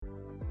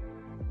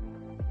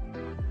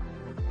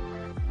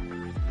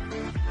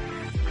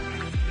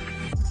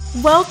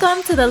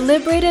Welcome to the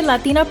Liberated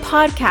Latina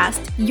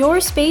podcast,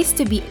 your space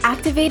to be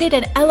activated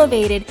and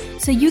elevated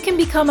so you can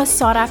become a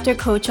sought-after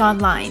coach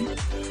online.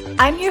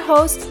 I'm your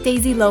host,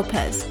 Daisy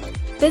Lopez,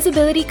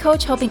 visibility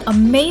coach helping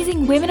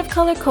amazing women of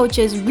color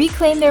coaches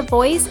reclaim their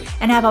voice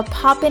and have a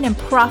poppin' and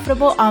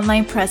profitable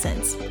online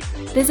presence.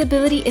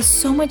 Visibility is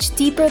so much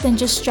deeper than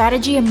just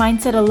strategy and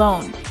mindset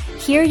alone.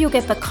 Here you'll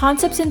get the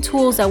concepts and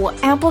tools that will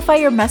amplify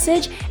your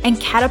message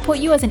and catapult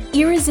you as an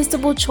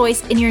irresistible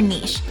choice in your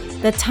niche.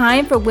 The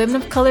time for women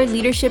of color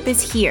leadership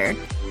is here.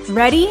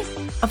 Ready?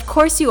 Of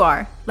course you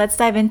are. Let's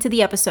dive into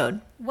the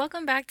episode.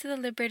 Welcome back to the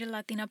Liberated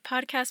Latina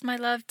podcast, my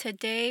love.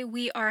 Today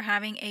we are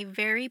having a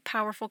very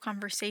powerful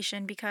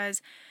conversation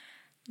because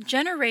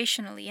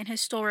generationally and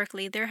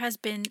historically there has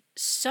been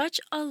such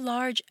a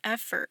large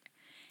effort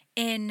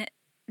in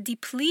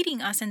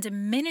depleting us and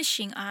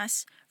diminishing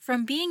us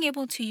from being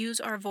able to use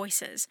our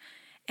voices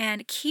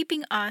and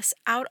keeping us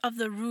out of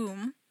the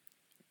room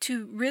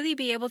to really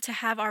be able to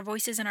have our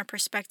voices and our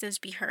perspectives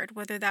be heard,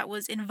 whether that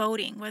was in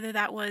voting, whether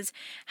that was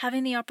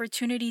having the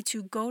opportunity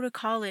to go to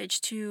college,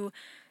 to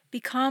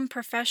become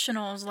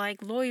professionals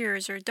like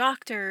lawyers or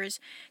doctors,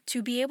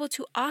 to be able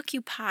to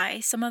occupy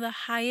some of the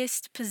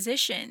highest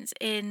positions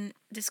in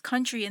this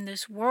country, in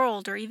this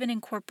world, or even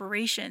in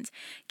corporations,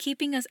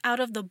 keeping us out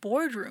of the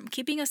boardroom,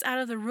 keeping us out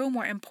of the room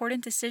where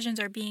important decisions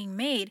are being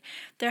made.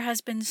 There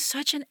has been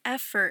such an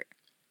effort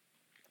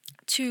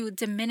to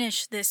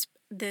diminish this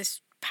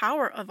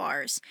power of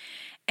ours.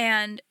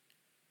 And,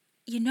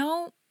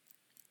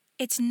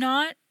 it's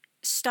not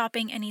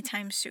stopping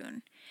anytime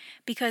soon,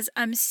 because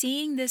I'm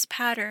seeing this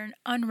pattern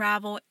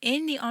unravel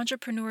in the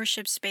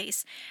entrepreneurship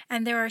space.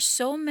 And there are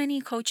so many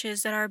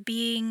coaches that are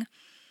being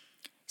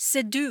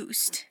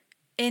seduced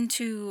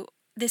into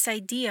this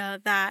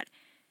idea that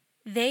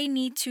they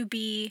need to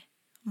be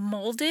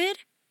molded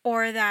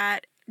or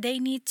that they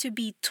need to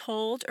be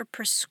told or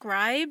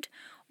prescribed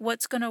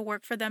what's going to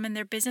work for them in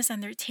their business,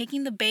 and they're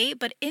taking the bait,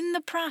 but in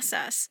the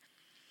process,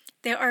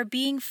 they are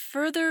being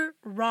further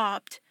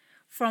robbed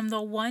from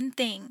the one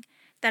thing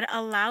that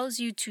allows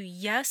you to,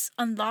 yes,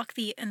 unlock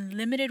the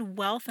unlimited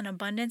wealth and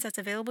abundance that's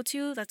available to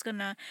you, that's going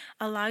to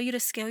allow you to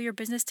scale your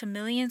business to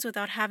millions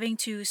without having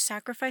to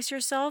sacrifice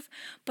yourself,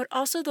 but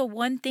also the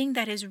one thing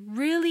that is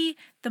really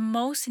the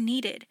most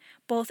needed,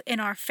 both in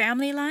our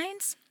family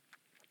lines,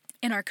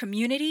 in our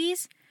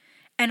communities,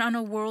 and on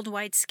a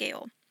worldwide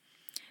scale.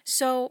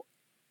 So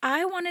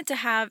I wanted to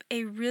have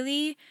a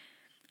really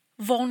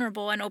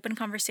vulnerable and open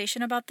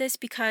conversation about this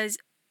because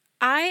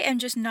I am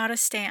just not a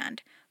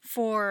stand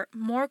for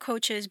more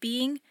coaches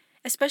being,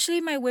 especially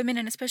my women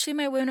and especially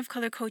my women of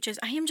color coaches.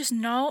 I am just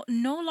no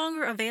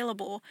longer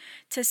available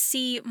to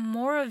see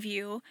more of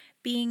you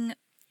being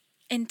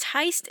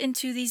enticed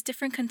into these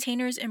different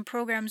containers and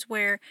programs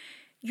where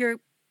you're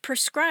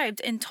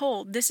prescribed and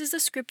told, this is the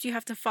script you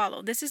have to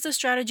follow. This is the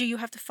strategy you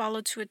have to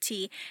follow to a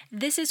T.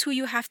 This is who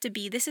you have to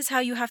be. This is how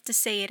you have to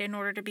say it in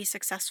order to be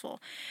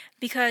successful.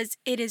 Because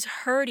it is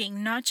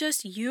hurting not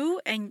just you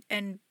and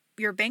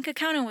your bank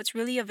account and what's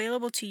really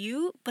available to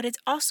you, but it's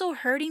also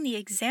hurting the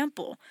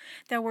example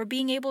that we're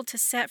being able to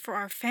set for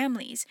our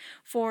families,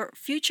 for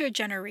future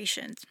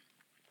generations,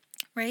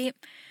 right?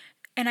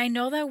 And I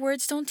know that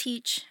words don't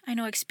teach. I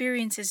know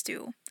experiences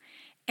do.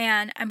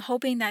 And I'm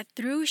hoping that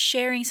through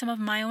sharing some of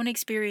my own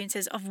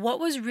experiences of what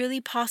was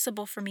really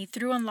possible for me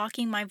through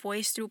unlocking my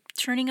voice, through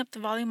turning up the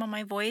volume on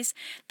my voice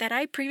that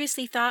I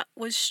previously thought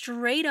was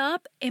straight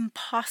up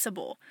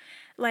impossible.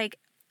 Like,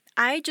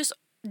 I just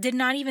did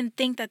not even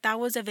think that that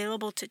was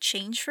available to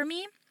change for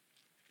me.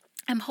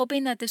 I'm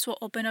hoping that this will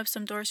open up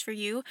some doors for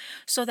you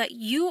so that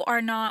you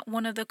are not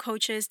one of the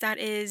coaches that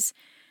is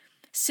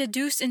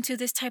seduced into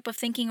this type of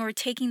thinking or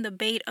taking the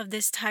bait of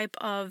this type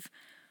of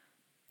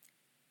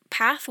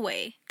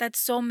pathway that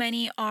so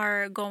many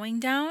are going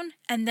down,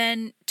 and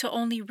then to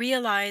only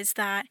realize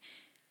that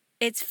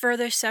it's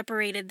further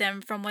separated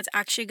them from what's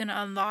actually going to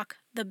unlock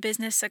the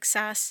business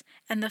success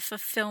and the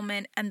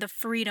fulfillment and the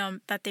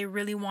freedom that they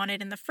really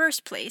wanted in the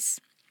first place.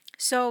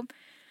 So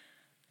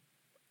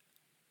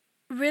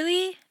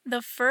really,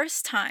 the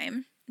first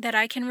time that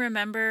I can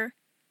remember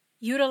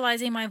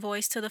utilizing my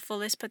voice to the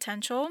fullest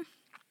potential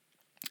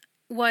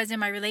was in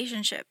my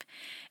relationship.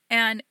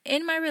 And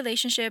in my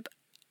relationship,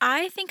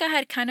 I think I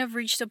had kind of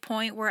reached a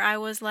point where I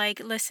was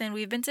like, listen,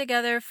 we've been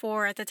together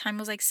for, at the time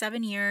it was like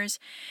 7 years,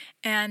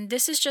 and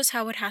this is just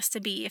how it has to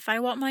be. If I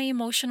want my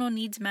emotional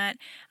needs met,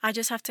 I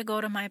just have to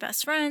go to my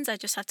best friends. I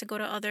just have to go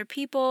to other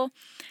people,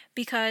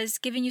 because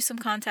giving you some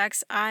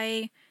context,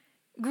 I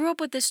grew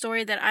up with this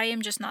story that I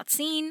am just not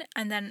seen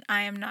and then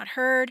I am not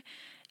heard.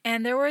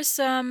 And there were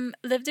some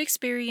lived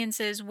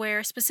experiences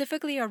where,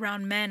 specifically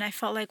around men, I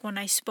felt like when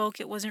I spoke,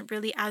 it wasn't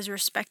really as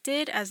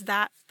respected as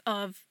that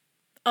of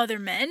other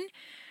men.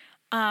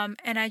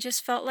 And I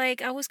just felt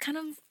like I was kind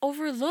of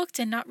overlooked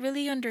and not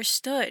really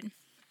understood.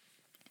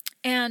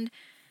 And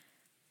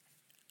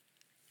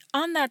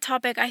on that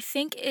topic, I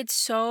think it's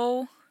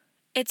so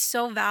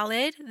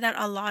valid that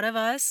a lot of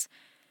us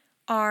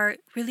are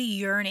really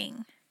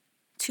yearning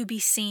to be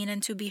seen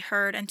and to be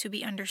heard and to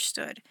be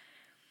understood.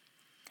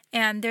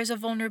 And there's a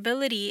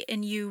vulnerability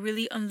in you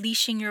really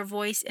unleashing your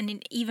voice in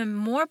an even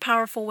more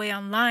powerful way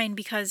online,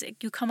 because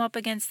you come up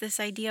against this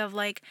idea of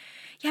like,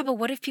 yeah, but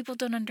what if people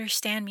don't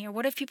understand me? Or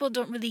what if people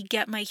don't really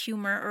get my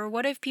humor? Or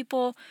what if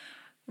people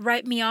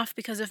write me off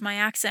because of my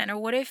accent? Or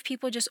what if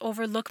people just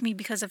overlook me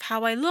because of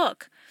how I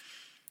look?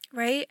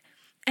 Right?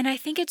 And I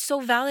think it's so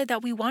valid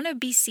that we want to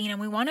be seen and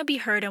we want to be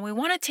heard and we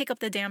want to take up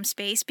the damn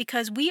space,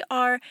 because we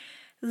are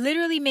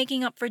literally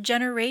making up for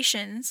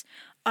generations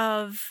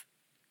of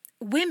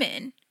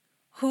women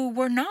who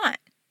were not,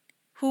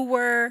 who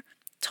were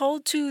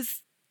told to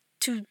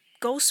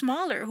go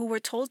smaller, who were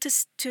told to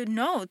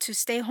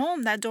stay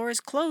home. That door is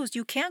closed.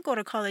 You can't go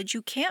to college.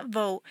 You can't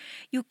vote.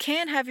 You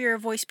can't have your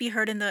voice be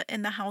heard in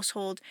the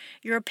household.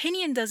 Your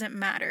opinion doesn't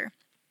matter.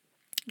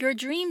 Your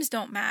dreams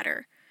don't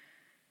matter.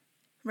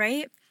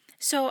 Right?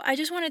 So I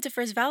just wanted to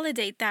first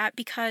validate that,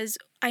 because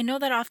I know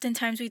that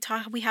oftentimes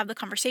we have the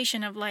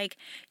conversation of like,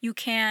 you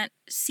can't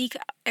seek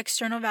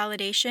external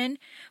validation.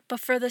 But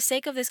for the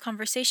sake of this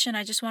conversation,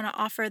 I just want to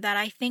offer that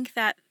I think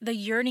that the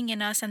yearning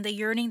in us and the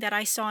yearning that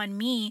I saw in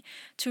me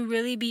to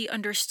really be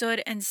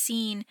understood and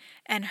seen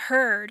and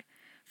heard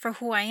for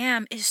who I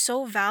am is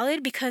so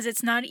valid, because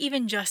it's not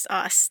even just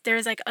us.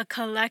 There's like a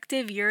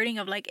collective yearning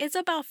of like, it's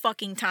about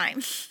fucking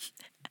time.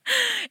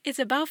 It's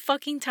about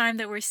fucking time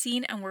that we're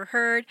seen and we're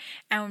heard,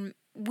 and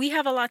we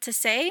have a lot to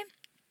say,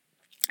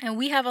 and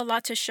we have a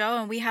lot to show,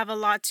 and we have a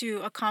lot to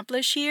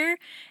accomplish here,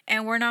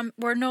 and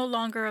we're no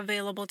longer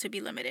available to be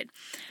limited.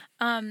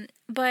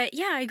 But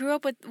yeah, I grew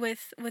up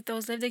with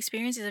those lived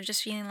experiences of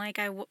just feeling like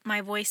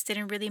my voice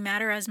didn't really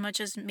matter as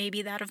much as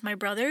maybe that of my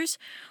brothers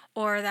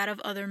or that of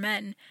other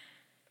men.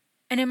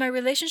 And in my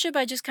relationship,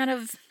 I just kind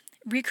of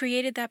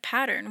recreated that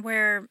pattern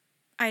where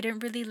I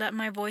didn't really let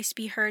my voice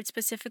be heard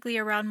specifically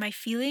around my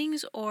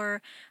feelings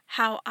or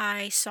how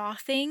I saw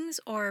things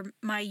or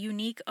my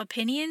unique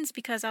opinions,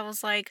 because I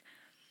was like,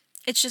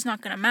 it's just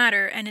not going to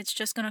matter and it's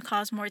just going to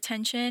cause more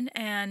tension.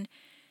 And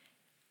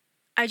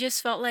I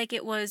just felt like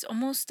it was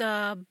almost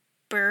a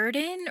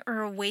burden or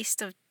a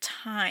waste of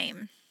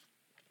time.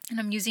 And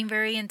I'm using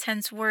very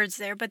intense words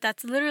there, but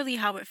that's literally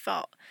how it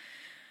felt.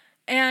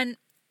 And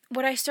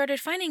what I started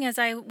finding as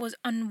I was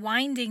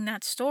unwinding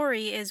that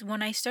story is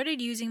when I started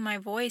using my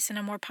voice in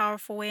a more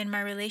powerful way in my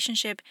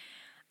relationship,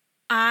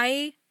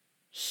 I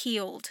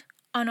healed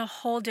on a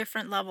whole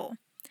different level.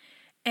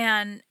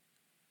 And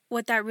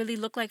what that really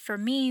looked like for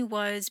me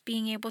was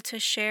being able to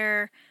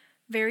share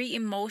very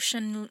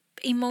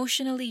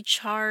emotionally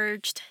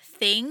charged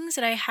things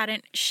that I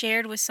hadn't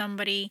shared with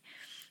somebody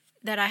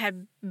that I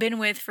had been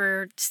with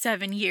for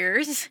 7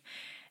 years,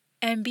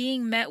 and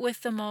being met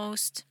with the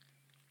most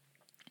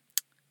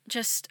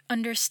just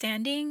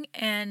understanding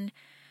and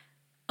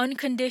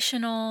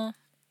unconditional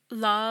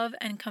love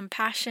and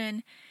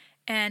compassion.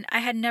 And I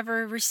had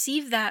never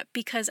received that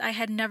because I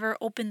had never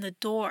opened the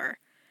door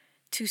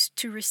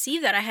to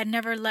receive that. I had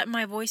never let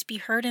my voice be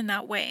heard in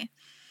that way.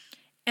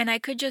 And I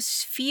could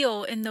just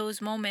feel in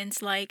those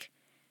moments like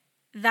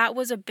that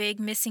was a big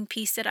missing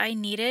piece that I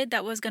needed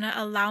that was going to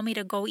allow me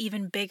to go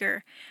even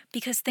bigger.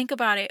 Because think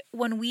about it,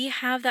 when we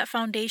have that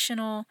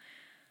foundational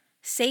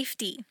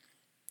safety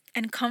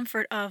and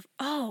comfort of,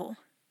 oh,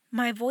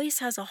 my voice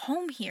has a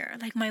home here.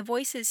 Like my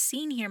voice is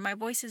seen here. My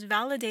voice is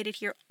validated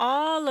here.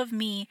 All of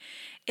me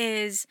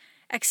is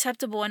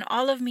acceptable and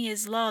all of me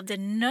is loved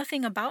and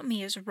nothing about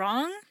me is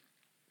wrong.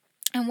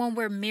 And when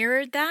we're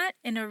mirrored that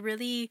in a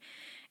really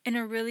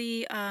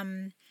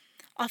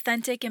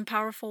authentic and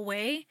powerful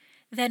way,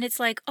 then it's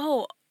like,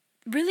 oh,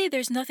 really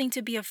there's nothing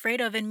to be afraid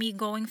of in me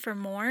going for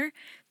more,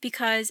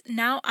 because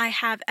now I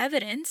have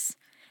evidence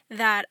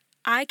that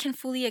I can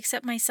fully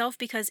accept myself,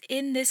 because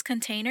in this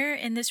container,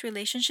 in this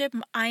relationship,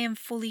 I am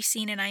fully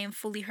seen and I am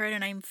fully heard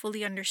and I am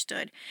fully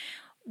understood.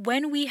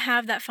 When we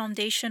have that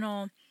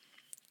foundational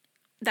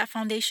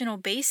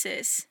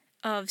basis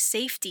of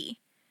safety,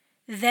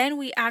 then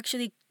we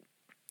actually,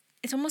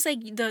 it's almost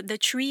like the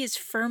tree is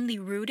firmly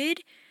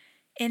rooted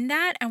in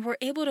that, and we're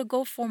able to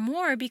go for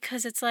more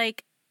because it's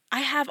like, I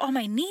have all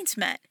my needs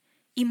met.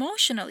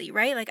 Emotionally,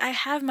 right? Like I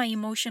have my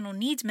emotional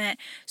needs met.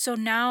 So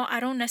now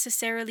I don't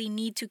necessarily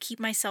need to keep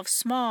myself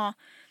small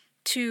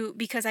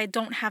because I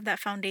don't have that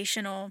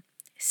foundational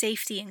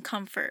safety and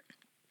comfort,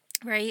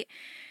 right?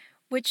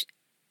 Which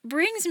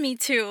brings me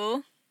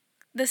to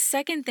the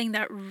second thing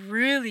that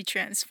really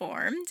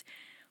transformed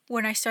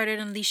when I started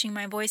unleashing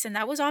my voice, and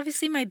that was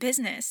obviously my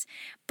business.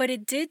 But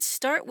it did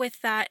start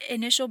with that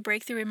initial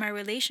breakthrough in my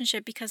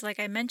relationship, because like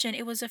I mentioned,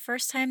 it was the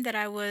first time that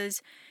I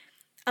was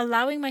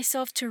allowing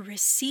myself to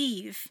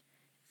receive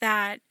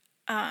that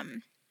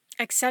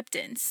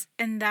acceptance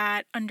and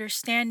that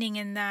understanding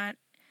and that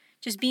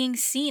just being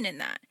seen in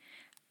that.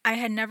 I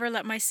had never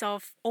let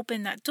myself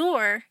open that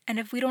door, and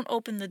if we don't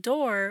open the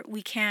door,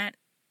 we can't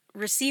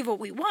receive what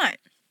we want.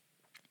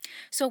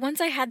 So once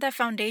I had that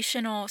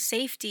foundational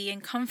safety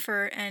and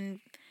comfort, and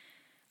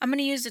I'm going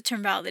to use the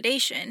term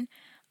validation,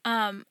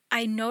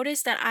 I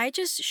noticed that I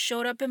just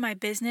showed up in my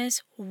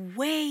business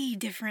way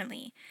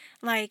differently.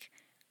 Like,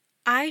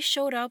 I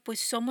showed up with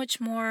so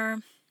much more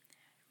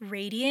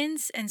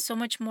radiance and so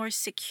much more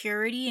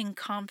security and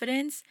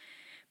confidence,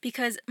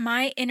 because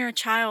my inner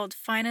child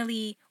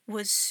finally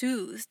was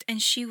soothed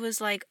and she was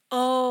like,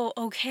 oh,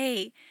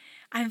 okay,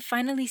 I'm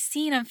finally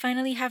seen. I'm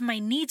finally have my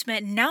needs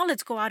met. Now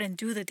let's go out and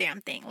do the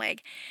damn thing.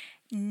 Like,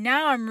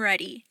 now I'm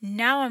ready.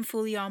 Now I'm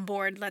fully on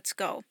board. Let's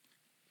go.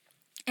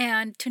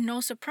 And to no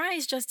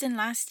surprise, just in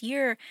last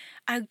year,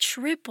 I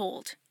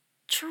tripled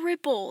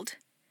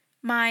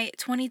my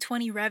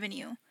 2020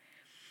 revenue.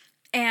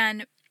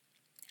 And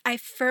I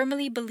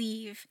firmly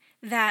believe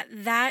that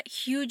that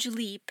huge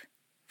leap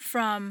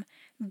from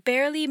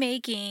barely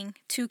making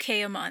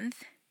 $2,000 a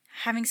month,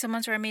 having some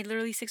months where I made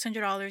literally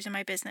 $600 in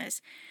my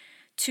business,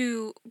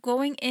 to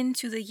going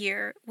into the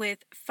year with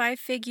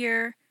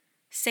 5-figure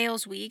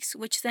sales weeks,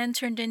 which then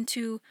turned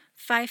into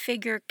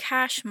 5-figure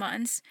cash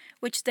months,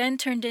 which then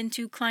turned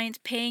into clients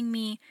paying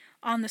me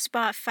on the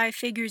spot 5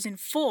 figures in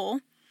full.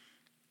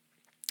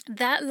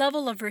 That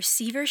level of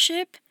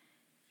receivership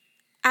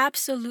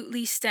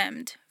absolutely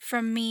stemmed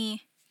from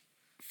me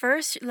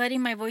first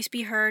letting my voice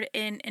be heard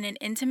in an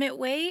intimate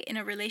way in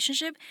a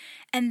relationship,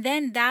 and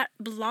then that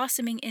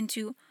blossoming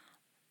into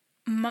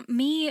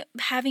me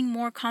having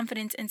more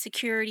confidence and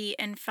security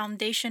and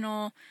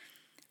foundational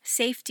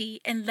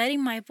safety and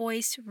letting my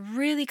voice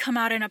really come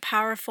out in a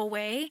powerful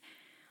way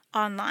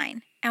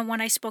online. And when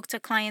I spoke to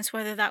clients,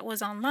 whether that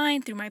was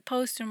online, through my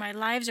posts, through my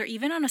lives, or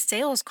even on a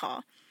sales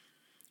call,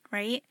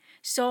 right?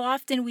 So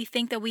often we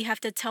think that we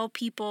have to tell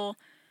people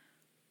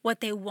what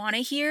they want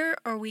to hear,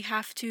 or we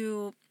have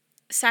to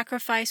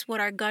sacrifice what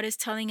our gut is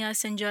telling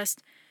us and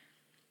just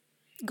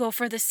go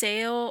for the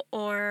sale,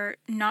 or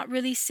not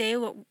really say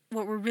what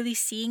we're really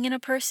seeing in a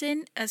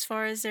person as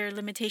far as their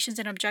limitations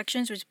and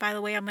objections, which, by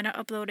the way, I'm going to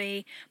upload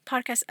a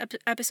podcast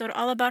episode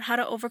all about how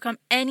to overcome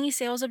any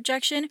sales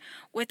objection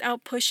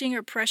without pushing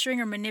or pressuring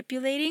or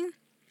manipulating,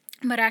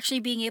 but actually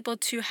being able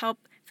to help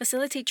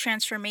facilitate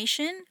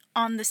transformation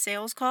on the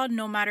sales call,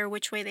 no matter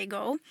which way they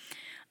go.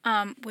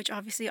 Which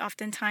obviously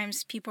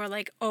oftentimes people are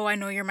like, oh, I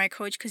know you're my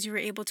coach because you were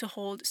able to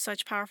hold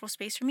such powerful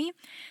space for me.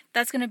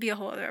 That's going to be a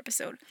whole other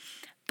episode.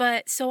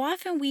 But so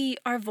often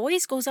our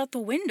voice goes out the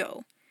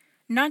window,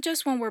 not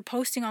just when we're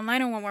posting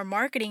online or when we're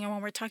marketing and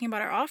when we're talking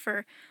about our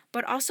offer,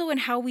 but also in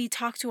how we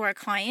talk to our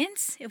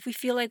clients. If we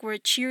feel like we're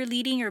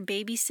cheerleading or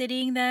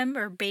babysitting them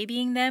or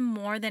babying them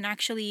more than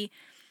actually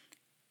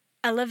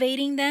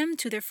elevating them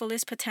to their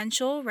fullest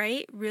potential,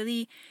 right?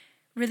 Really,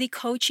 really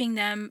coaching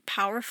them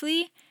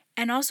powerfully.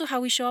 And also how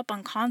we show up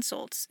on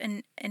consults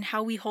and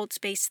how we hold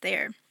space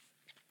there.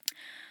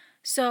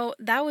 So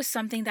that was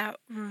something that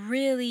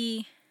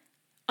really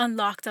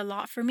unlocked a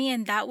lot for me.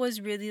 And that was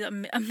really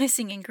a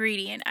missing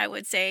ingredient, I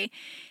would say.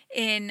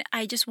 And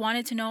I just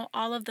wanted to know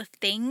all of the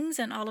things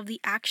and all of the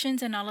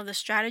actions and all of the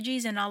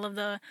strategies and all of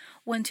the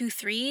 1, 2,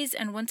 3s.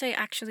 And once I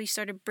actually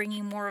started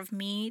bringing more of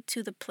me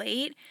to the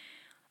plate,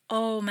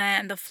 oh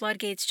man, the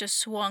floodgates just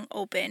swung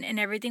open and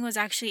everything was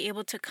actually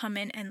able to come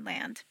in and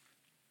land.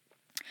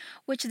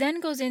 Which then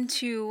goes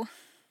into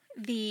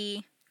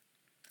the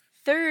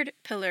third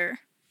pillar,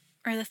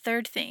 or the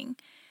third thing.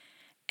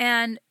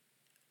 And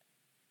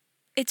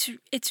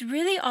it's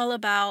really all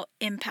about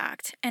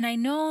impact. And I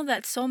know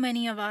that so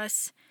many of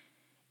us,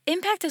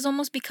 impact has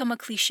almost become a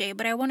cliche,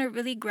 but I want to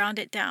really ground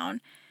it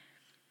down.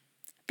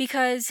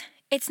 Because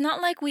it's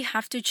not like we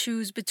have to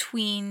choose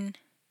between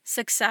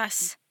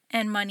success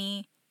and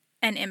money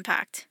and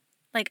impact.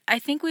 Like, I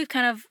think we've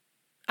kind of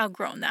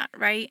outgrown that,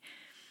 right?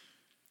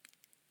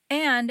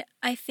 And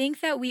I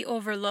think that we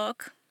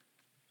overlook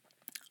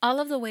all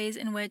of the ways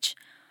in which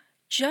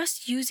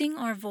just using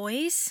our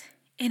voice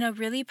in a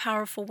really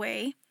powerful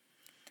way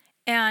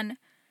and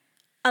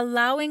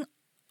allowing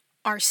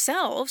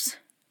ourselves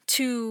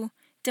to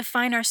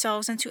define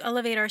ourselves and to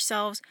elevate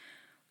ourselves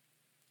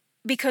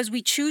because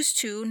we choose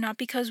to, not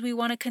because we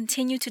want to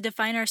continue to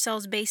define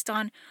ourselves based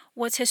on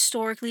what's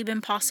historically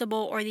been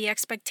possible or the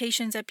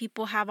expectations that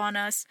people have on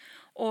us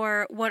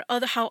or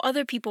how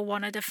other people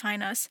want to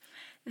define us.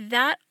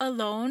 That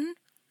alone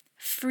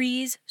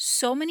frees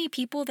so many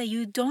people that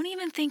you don't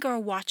even think are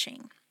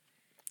watching.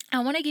 I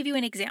want to give you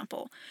an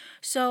example.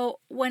 So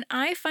when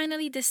I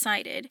finally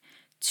decided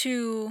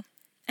to,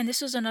 and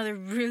this was another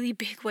really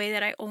big way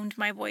that I owned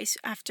my voice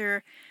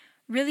after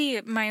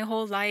really my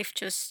whole life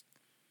just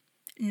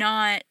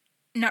not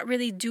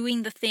really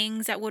doing the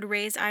things that would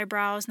raise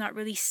eyebrows, not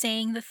really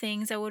saying the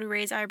things that would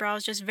raise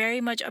eyebrows, just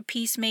very much a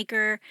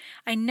peacemaker.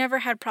 I never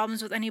had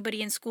problems with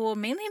anybody in school,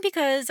 mainly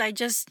because I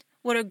just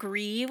would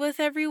agree with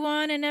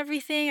everyone and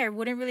everything. I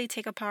wouldn't really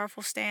take a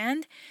powerful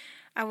stand.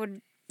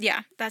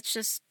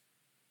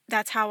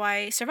 That's how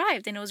I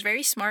survived, and it was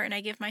very smart, and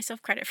I give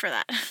myself credit for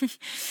that.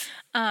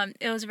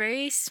 It was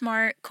very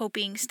smart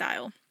coping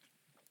style.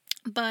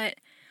 But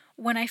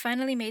when I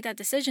finally made that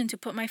decision to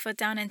put my foot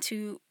down and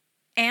to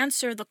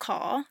answer the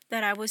call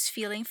that I was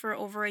feeling for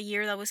over a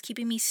year that was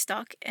keeping me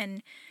stuck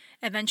and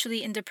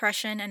eventually in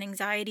depression and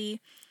anxiety,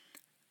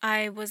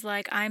 I was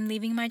like, I'm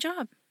leaving my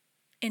job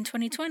in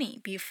 2020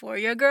 before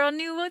your girl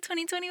knew what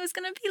 2020 was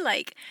going to be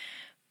like.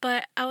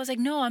 But I was like,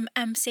 no,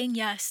 I'm saying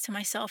yes to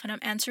myself, and I'm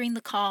answering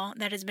the call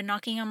that has been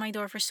knocking on my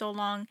door for so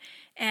long.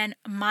 And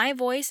my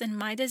voice and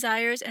my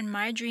desires and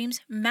my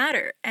dreams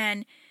matter.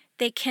 And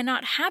they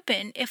cannot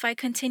happen if I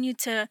continue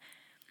to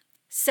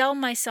sell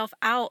myself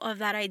out of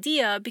that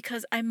idea,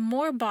 because I'm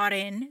more bought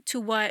in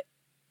to what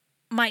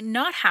might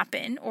not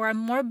happen, or I'm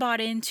more bought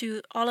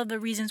into all of the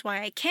reasons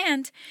why I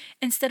can't,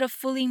 instead of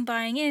fully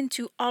buying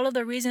into all of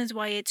the reasons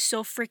why it's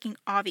so freaking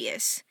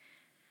obvious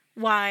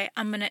why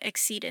I'm going to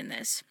exceed in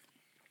this.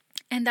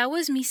 And that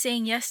was me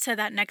saying yes to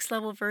that next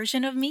level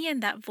version of me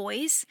and that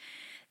voice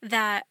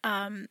that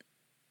I'm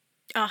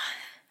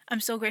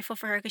so grateful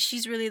for her, because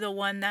she's really the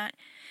one that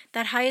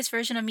highest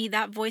version of me,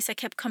 that voice that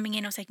kept coming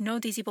in. I was like, no,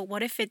 Daisy, but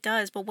what if it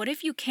does? But what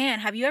if you can?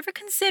 Have you ever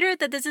considered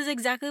that this is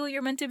exactly what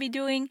you're meant to be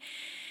doing?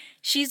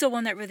 She's the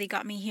one that really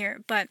got me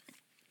here. But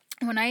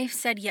when I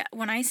said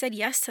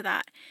yes to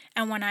that,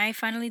 and when I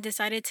finally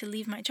decided to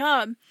leave my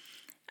job,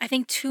 I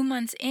think 2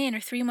 months in or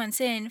 3 months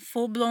in,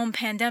 full-blown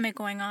pandemic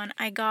going on,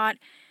 I got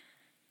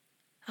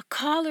a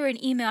call or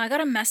an email. I got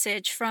a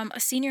message from a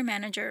senior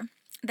manager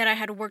that I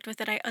had worked with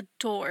that I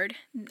adored.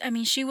 I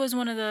mean, she was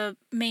one of the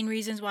main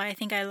reasons why I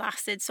think I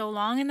lasted so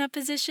long in that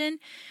position,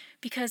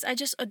 because I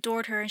just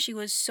adored her and she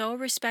was so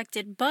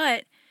respected.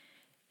 But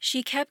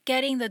she kept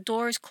getting the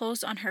doors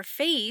closed on her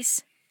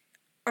face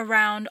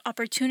around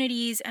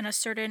opportunities and a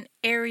certain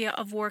area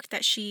of work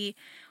that she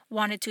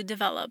wanted to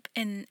develop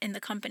in the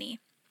company.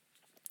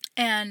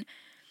 And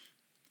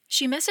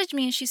she messaged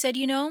me and she said,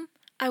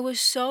 I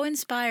was so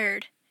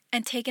inspired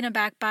and taken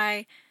aback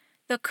by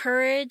the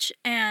courage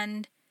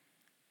and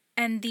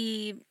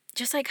the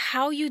just like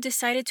how you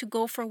decided to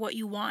go for what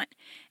you want.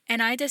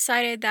 And I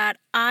decided that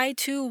I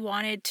too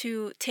wanted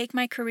to take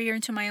my career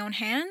into my own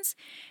hands.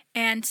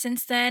 And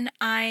since then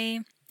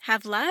I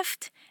have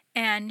left,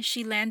 and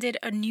she landed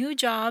a new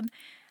job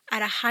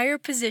at a higher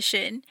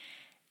position,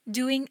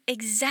 doing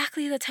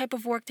exactly the type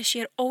of work that she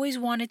had always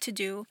wanted to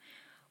do,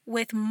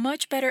 with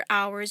much better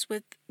hours,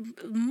 with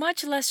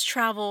much less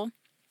travel,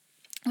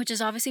 which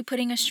is obviously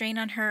putting a strain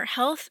on her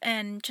health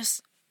and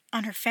just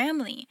on her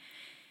family.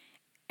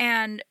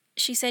 And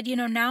she said,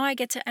 now I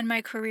get to end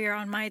my career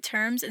on my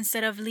terms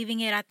instead of leaving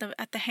it at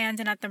the hands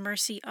and at the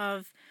mercy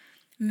of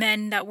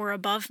men that were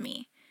above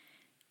me.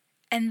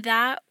 And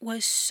that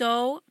was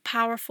so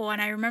powerful.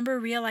 And I remember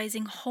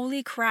realizing,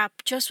 holy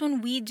crap, just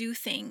when we do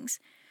things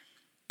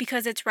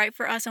because it's right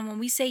for us, and when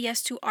we say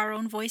yes to our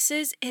own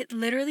voices, it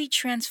literally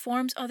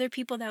transforms other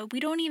people that we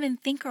don't even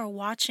think are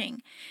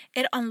watching.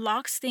 It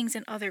unlocks things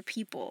in other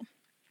people.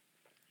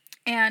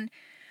 And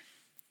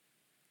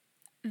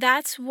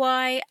that's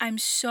why I'm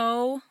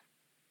so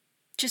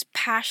just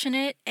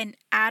passionate and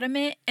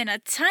adamant and a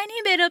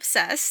tiny bit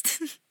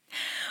obsessed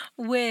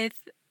with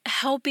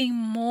helping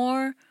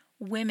more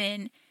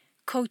women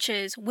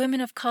coaches,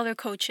 women of color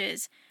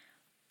coaches,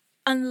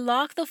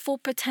 unlock the full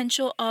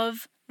potential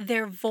of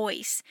their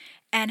voice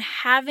and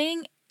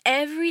having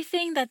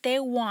everything that they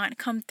want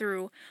come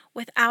through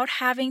without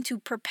having to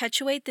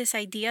perpetuate this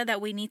idea that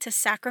we need to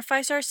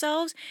sacrifice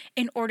ourselves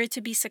in order to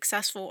be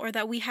successful, or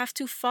that we have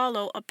to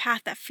follow a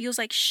path that feels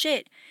like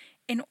shit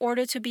in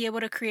order to be able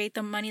to create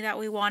the money that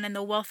we want and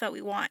the wealth that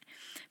we want,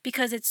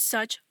 because it's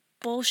such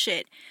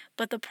bullshit.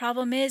 But the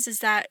problem is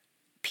that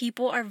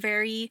people are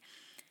very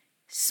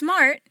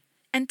smart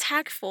and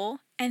tactful,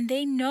 and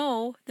they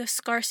know the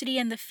scarcity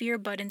and the fear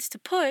buttons to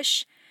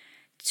push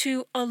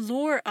to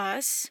lure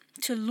us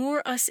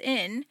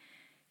in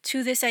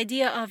to this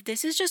idea of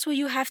this is just what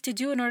you have to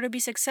do in order to be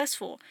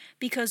successful,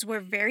 because we're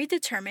very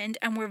determined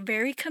and we're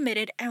very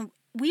committed and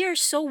we are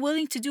so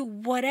willing to do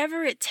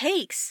whatever it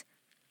takes,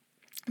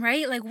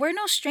 right? Like, we're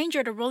no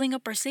stranger to rolling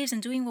up our sleeves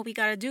and doing what we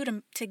got to do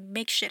to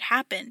make shit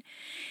happen.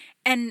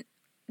 And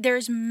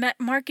there's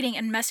marketing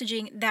and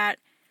messaging that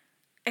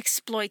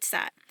exploits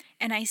that.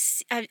 And I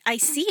see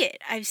it.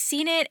 I've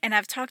seen it, and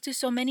I've talked to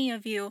so many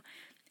of you,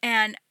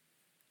 and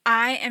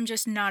I am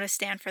just not a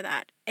stand for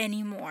that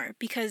anymore,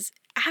 because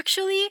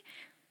actually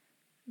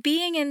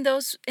being in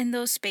those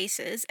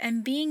spaces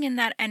and being in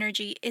that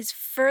energy is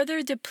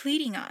further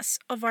depleting us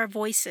of our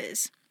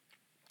voices,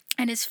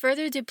 and is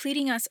further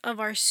depleting us of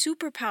our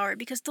superpower,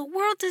 because the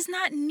world does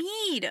not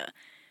need.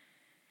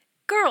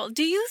 Girl,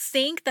 do you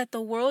think that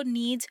the world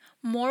needs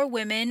more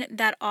women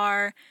that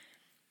are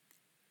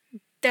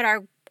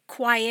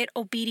quiet,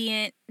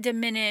 obedient,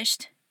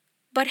 diminished,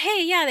 but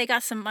hey, yeah, they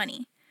got some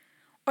money?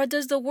 Or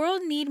does the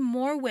world need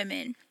more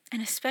women,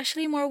 and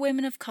especially more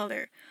women of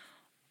color,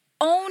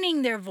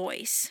 owning their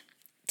voice,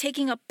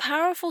 taking a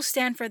powerful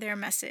stand for their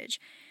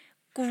message,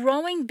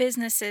 growing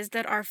businesses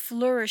that are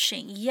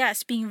flourishing,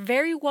 yes, being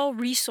very well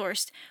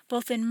resourced,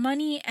 both in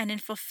money and in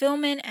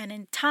fulfillment and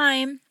in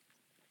time?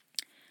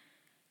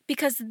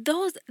 Because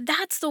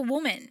that's the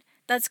woman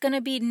that's going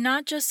to be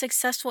not just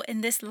successful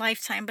in this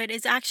lifetime, but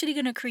is actually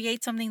going to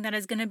create something that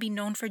is going to be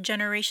known for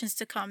generations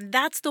to come.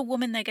 That's the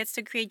woman that gets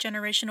to create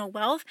generational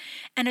wealth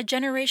and a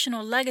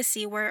generational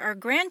legacy, where our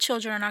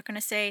grandchildren are not going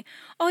to say,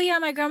 oh yeah,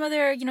 my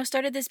grandmother,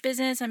 started this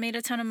business and made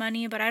a ton of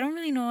money, but I don't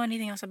really know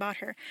anything else about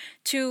her.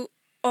 To,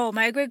 oh,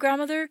 my great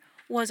grandmother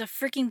was a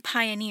freaking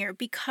pioneer.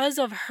 Because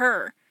of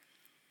her,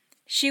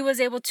 she was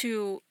able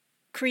to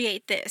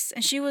create this,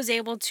 and she was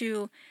able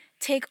to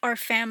take our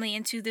family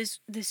into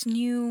this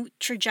new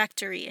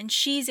trajectory, and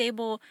she's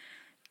able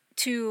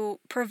to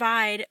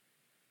provide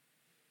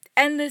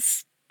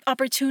endless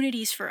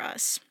opportunities for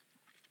us.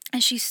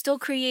 And she's still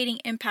creating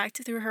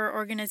impact through her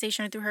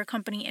organization or through her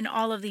company in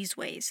all of these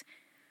ways.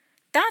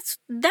 That's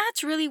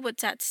really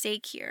what's at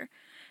stake here.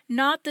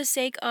 Not the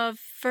sake of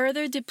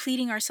further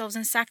depleting ourselves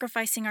and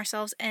sacrificing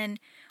ourselves and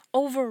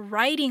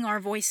overriding our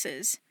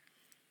voices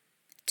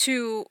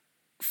to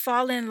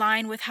fall in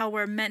line with how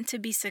we're meant to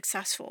be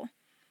successful.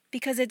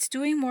 Because it's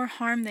doing more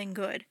harm than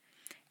good.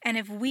 And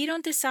if we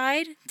don't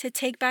decide to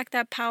take back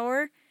that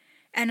power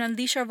and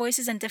unleash our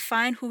voices and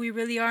define who we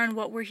really are and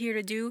what we're here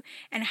to do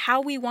and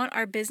how we want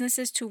our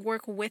businesses to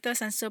work with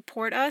us and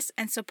support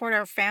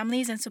our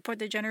families and support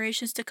the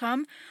generations to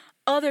come,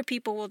 other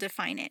people will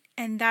define it.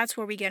 And that's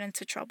where we get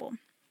into trouble.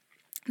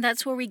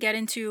 That's where we get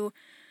into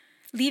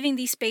leaving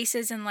these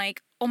spaces and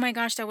like, oh my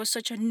gosh, that was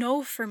such a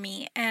no for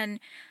me.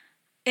 And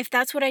if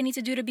that's what I need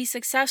to do to be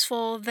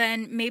successful,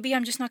 then maybe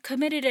I'm just not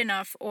committed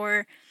enough,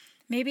 or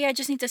maybe I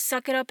just need to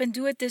suck it up and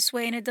do it this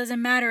way and it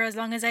doesn't matter as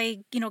long as I,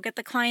 get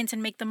the clients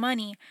and make the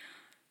money.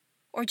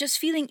 Or just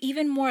feeling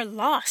even more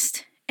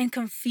lost and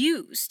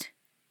confused,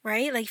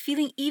 right? Like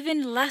feeling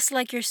even less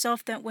like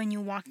yourself than when you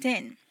walked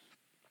in.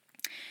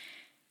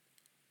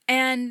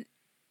 And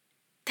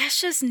that's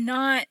just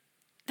not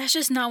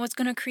what's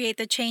going to create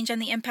the change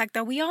and the impact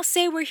that we all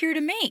say we're here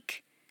to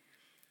make.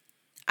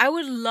 I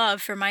would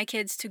love for my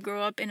kids to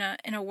grow up in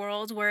a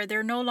world where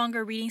they're no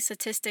longer reading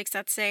statistics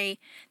that say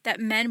that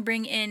men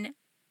bring in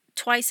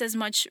twice as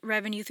much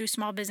revenue through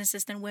small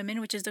businesses than women,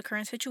 which is the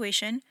current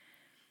situation,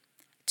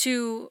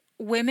 to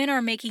women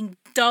are making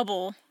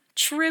double,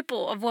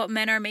 triple of what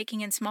men are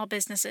making in small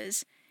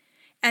businesses.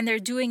 And they're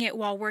doing it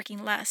while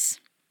working less.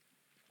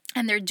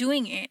 And they're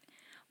doing it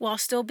while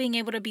still being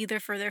able to be there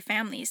for their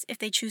families if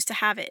they choose to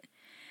have it.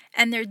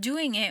 And they're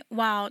doing it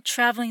while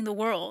traveling the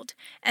world.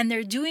 And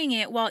they're doing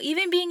it while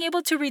even being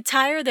able to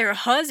retire their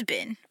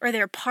husband or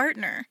their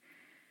partner.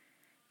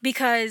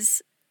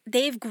 Because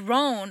they've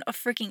grown a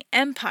freaking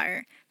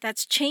empire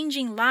that's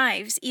changing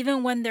lives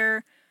even when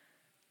they're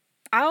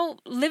out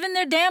living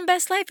their damn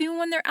best life, even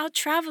when they're out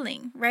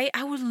traveling, right?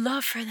 I would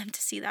love for them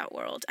to see that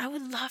world. I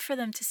would love for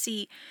them to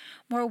see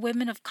more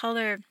women of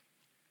color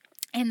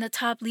in the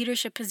top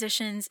leadership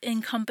positions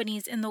in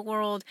companies in the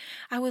world.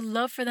 I would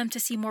love for them to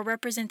see more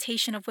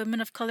representation of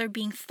women of color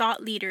being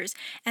thought leaders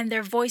and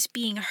their voice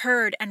being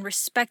heard and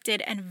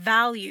respected and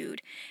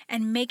valued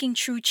and making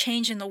true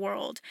change in the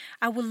world.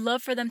 I would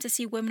love for them to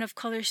see women of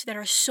color that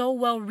are so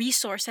well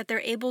resourced that they're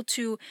able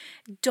to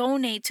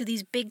donate to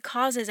these big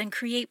causes and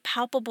create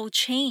palpable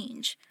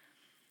change.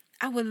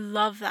 I would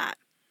love that.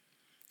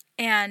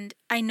 And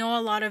I know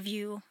a lot of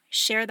you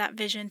share that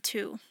vision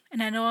too.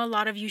 And I know a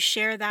lot of you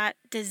share that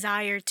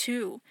desire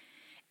too.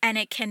 And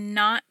it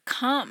cannot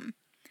come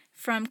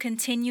from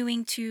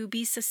continuing to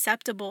be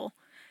susceptible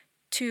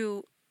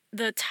to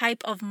the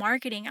type of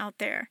marketing out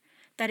there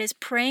that is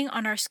preying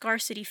on our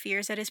scarcity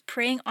fears, that is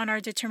preying on our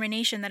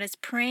determination, that is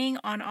preying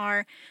on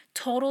our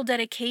total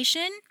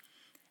dedication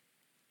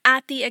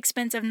at the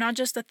expense of not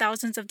just the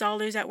thousands of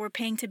dollars that we're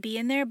paying to be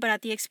in there, but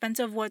at the expense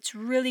of what's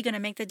really going to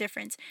make the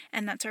difference,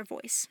 and that's our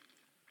voice.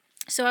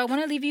 So I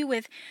want to leave you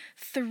with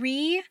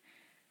 3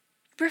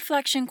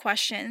 reflection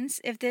questions,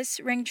 if this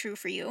rang true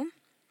for you,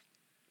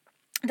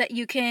 that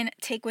you can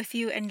take with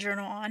you and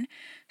journal on.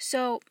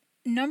 So,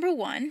 number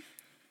 1,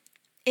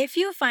 if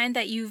you find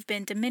that you've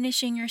been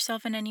diminishing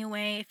yourself in any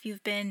way, if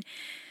you've been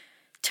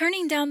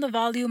turning down the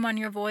volume on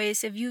your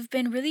voice, if you've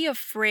been really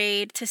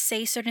afraid to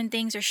say certain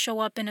things or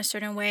show up in a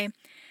certain way,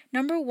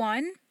 number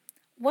 1,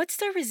 what's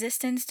the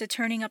resistance to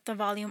turning up the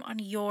volume on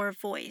your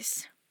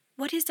voice?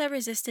 What is that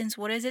resistance?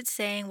 What is it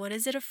saying? What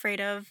is it afraid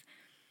of?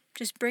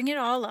 Just bring it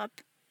all up.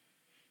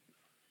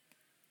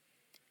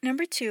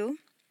 Number 2,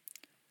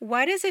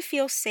 why does it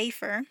feel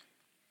safer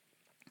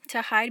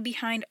to hide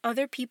behind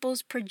other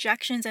people's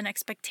projections and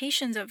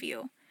expectations of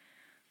you?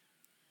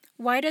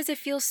 Why does it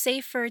feel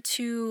safer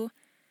to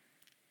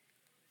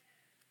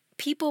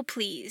people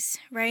please,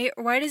 right?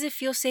 Or why does it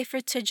feel safer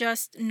to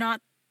just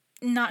not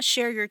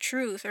share your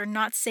truth or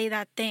not say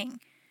that thing?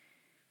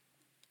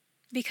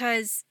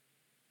 Because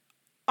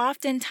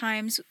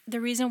oftentimes the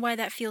reason why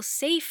that feels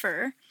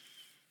safer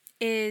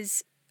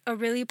is a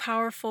really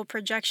powerful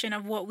projection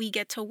of what we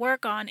get to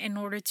work on in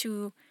order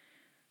to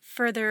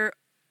further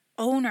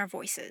own our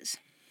voices.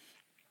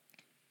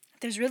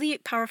 There's really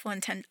powerful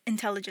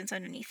intelligence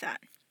underneath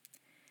that.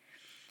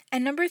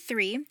 And number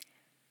 3,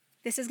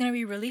 this is going to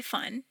be really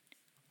fun.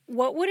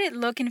 What would it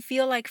look and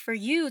feel like for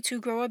you to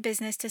grow a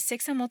business to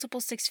 6 and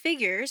multiple 6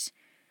 figures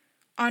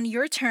on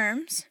your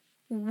terms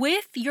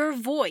with your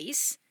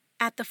voice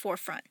at the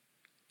forefront?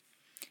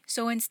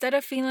 So instead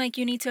of feeling like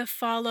you need to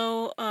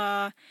follow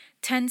a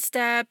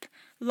 10-step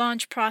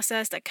launch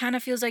process that kind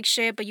of feels like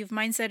shit, but you've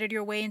mindseted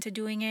your way into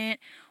doing it,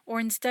 or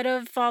instead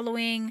of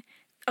following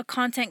a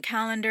content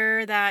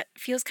calendar that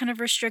feels kind of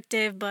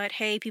restrictive, but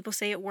hey, people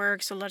say it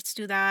works, so let's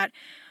do that.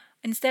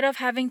 Instead of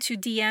having to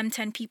DM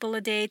 10 people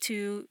a day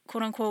to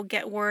quote unquote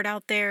get word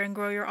out there and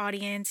grow your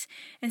audience,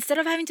 instead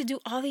of having to do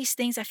all these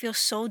things that feel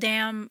so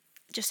damn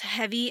just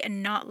heavy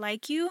and not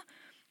like you,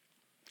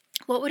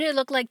 what would it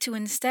look like to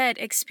instead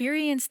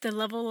experience the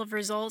level of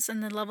results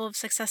and the level of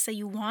success that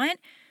you want,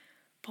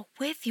 but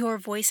with your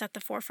voice at the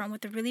forefront,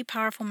 with a really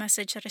powerful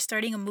message that is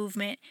starting a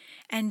movement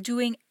and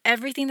doing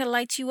everything that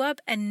lights you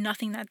up and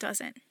nothing that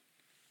doesn't?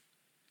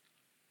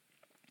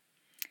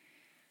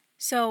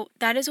 So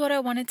that is what I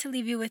wanted to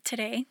leave you with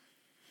today,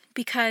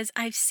 because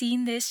I've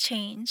seen this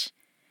change.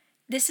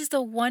 This is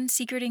the one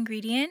secret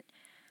ingredient,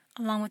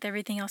 along with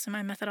everything else in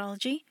my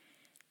methodology,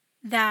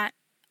 that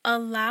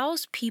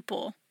allows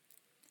people,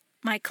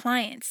 my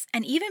clients,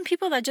 and even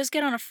people that just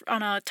get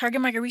on a target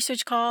market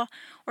research call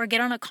or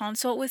get on a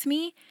consult with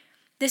me,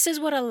 this is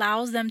what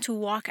allows them to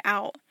walk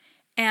out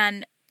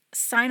and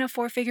sign a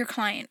 4-figure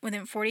client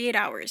within 48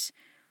 hours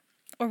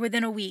or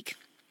within a week.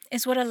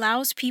 Is what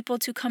allows people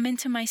to come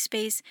into my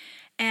space,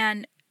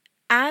 and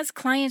as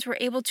clients, we're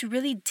able to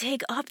really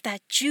dig up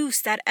that juice,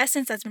 that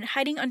essence that's been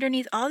hiding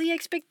underneath all the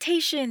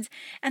expectations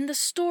and the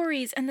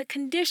stories and the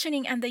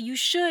conditioning and the you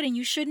should and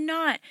you should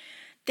not.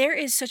 There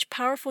is such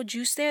powerful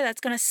juice there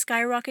that's going to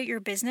skyrocket your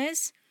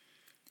business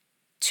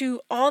to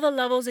all the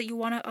levels that you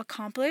want to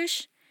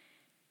accomplish.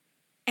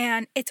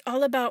 And it's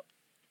all about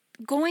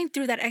going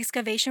through that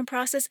excavation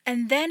process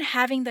and then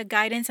having the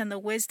guidance and the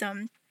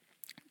wisdom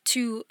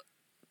to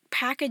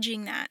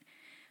packaging that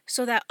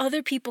so that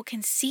other people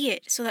can see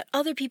it, so that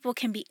other people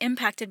can be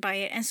impacted by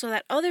it, and so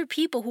that other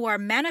people who are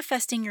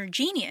manifesting your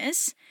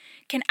genius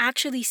can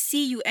actually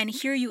see you and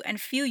hear you and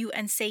feel you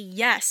and say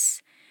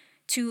yes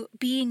to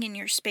being in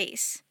your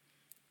space.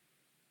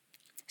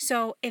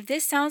 So if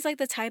this sounds like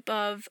the type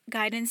of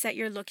guidance that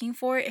you're looking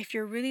for, if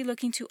you're really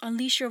looking to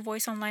unleash your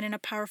voice online in a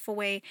powerful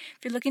way, if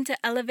you're looking to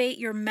elevate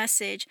your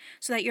message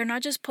so that you're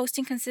not just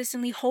posting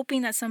consistently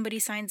hoping that somebody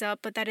signs up,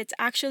 but that it's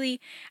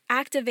actually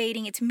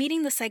activating, it's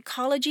meeting the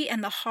psychology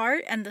and the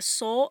heart and the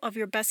soul of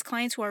your best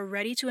clients who are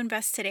ready to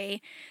invest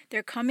today.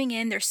 They're coming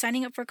in, they're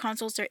signing up for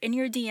consults, they're in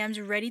your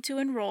DMs ready to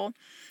enroll.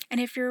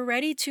 And if you're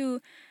ready to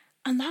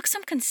unlock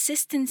some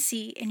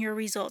consistency in your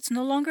results,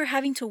 no longer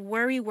having to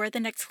worry where the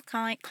next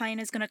client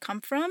is going to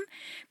come from,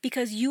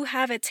 because you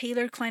have a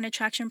tailored client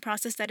attraction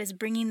process that is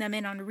bringing them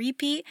in on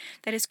repeat,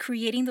 that is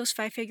creating those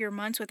 5-figure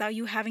months without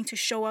you having to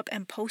show up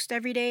and post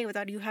every day,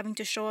 without you having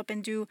to show up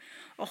and do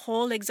a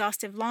whole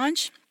exhaustive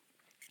launch.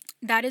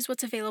 That is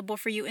what's available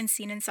for you in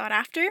Seen and Sought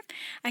After.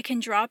 I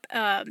can drop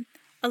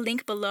a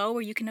link below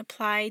where you can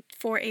apply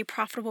for a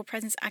profitable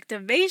presence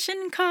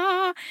activation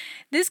call.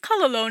 This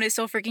call alone is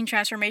so freaking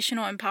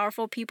transformational and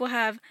powerful. People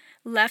have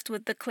left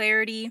with the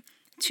clarity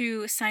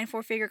to sign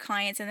 4-figure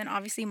clients, and then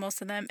obviously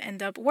most of them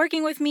end up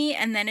working with me,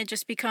 and then it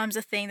just becomes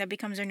a thing that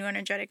becomes their new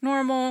energetic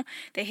normal.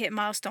 They hit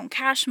milestone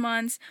cash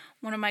months.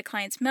 One of my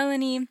clients,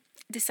 Melanie,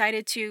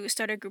 decided to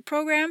start a group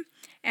program,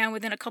 and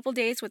within a couple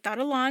days, without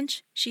a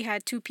launch, she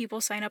had 2 people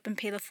sign up and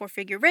pay the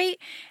 4-figure rate,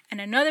 and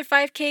another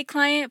 5K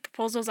client,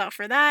 proposals out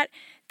for that.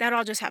 That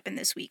all just happened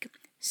this week.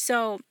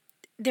 So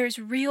there's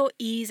real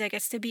ease that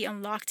gets to be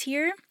unlocked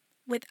here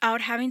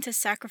without having to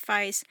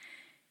sacrifice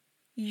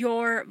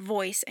your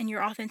voice and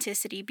your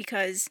authenticity,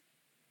 because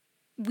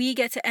we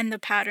get to end the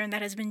pattern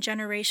that has been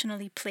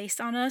generationally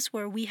placed on us,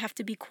 where we have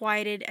to be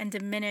quieted and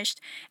diminished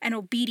and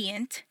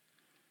obedient.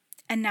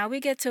 And now we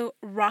get to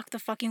rock the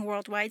fucking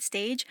worldwide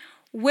stage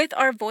with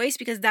our voice,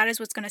 because that is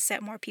what's going to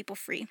set more people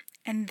free.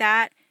 And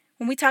that,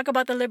 when we talk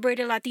about the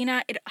liberated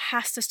Latina, it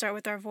has to start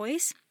with our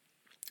voice.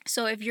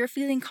 So if you're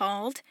feeling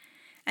called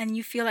and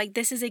you feel like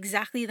this is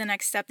exactly the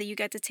next step that you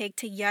get to take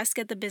to, yes,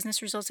 get the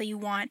business results that you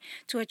want,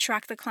 to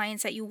attract the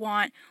clients that you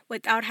want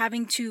without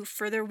having to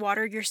further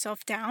water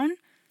yourself down,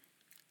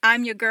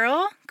 I'm your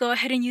girl. Go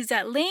ahead and use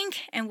that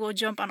link and we'll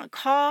jump on a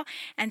call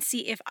and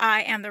see if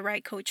I am the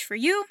right coach for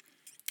you.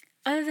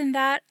 Other than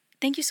that,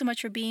 thank you so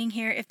much for being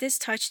here. If this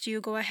touched you,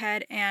 go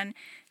ahead and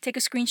take a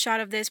screenshot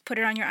of this, put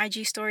it on your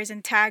IG stories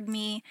and tag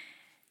me.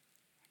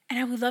 And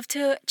I would love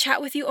to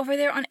chat with you over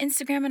there on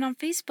Instagram and on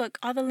Facebook.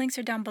 All the links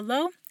are down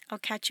below. I'll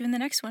catch you in the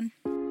next one.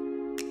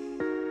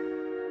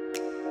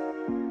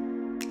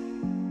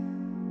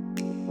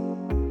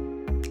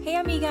 Hey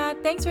amiga,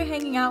 thanks for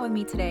hanging out with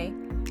me today.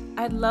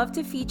 I'd love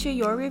to feature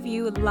your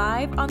review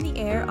live on the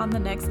air on the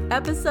next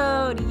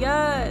episode.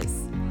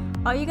 Yes!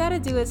 All you gotta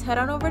do is head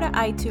on over to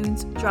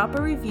iTunes, drop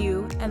a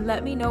review, and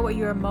let me know what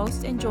you are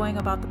most enjoying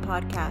about the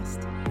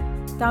podcast.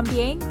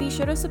 También, be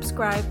sure to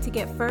subscribe to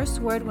get first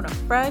word when a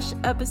fresh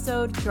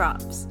episode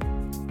drops.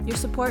 Your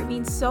support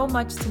means so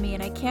much to me,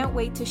 and I can't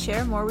wait to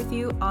share more with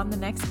you on the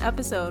next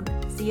episode.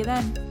 See you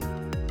then.